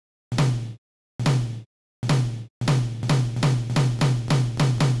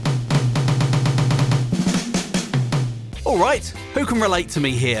Alright, who can relate to me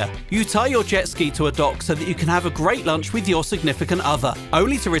here? You tie your jet ski to a dock so that you can have a great lunch with your significant other,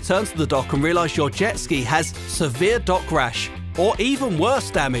 only to return to the dock and realise your jet ski has severe dock rash, or even worse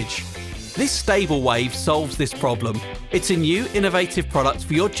damage. This Stable Wave solves this problem. It's a new innovative product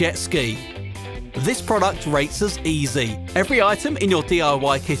for your jet ski. This product rates as easy. Every item in your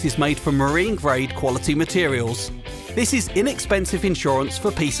DIY kit is made from marine grade quality materials. This is inexpensive insurance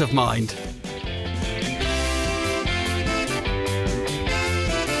for peace of mind.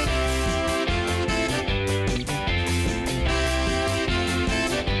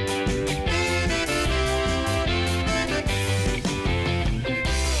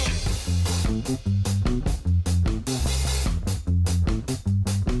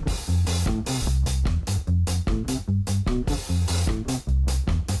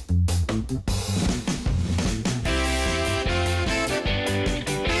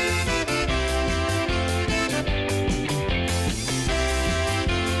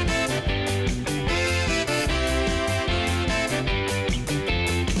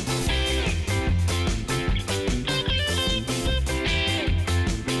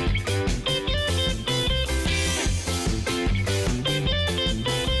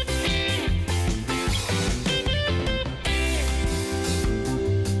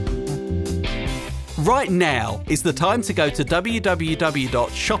 Right now is the time to go to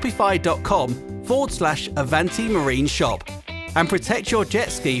www.shopify.com/Avanti Marine Shop and protect your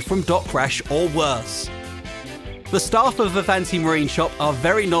jet ski from dock rash or worse. The staff of Avanti Marine Shop are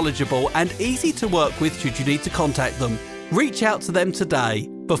very knowledgeable and easy to work with should you need to contact them. Reach out to them today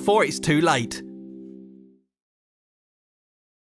before it's too late.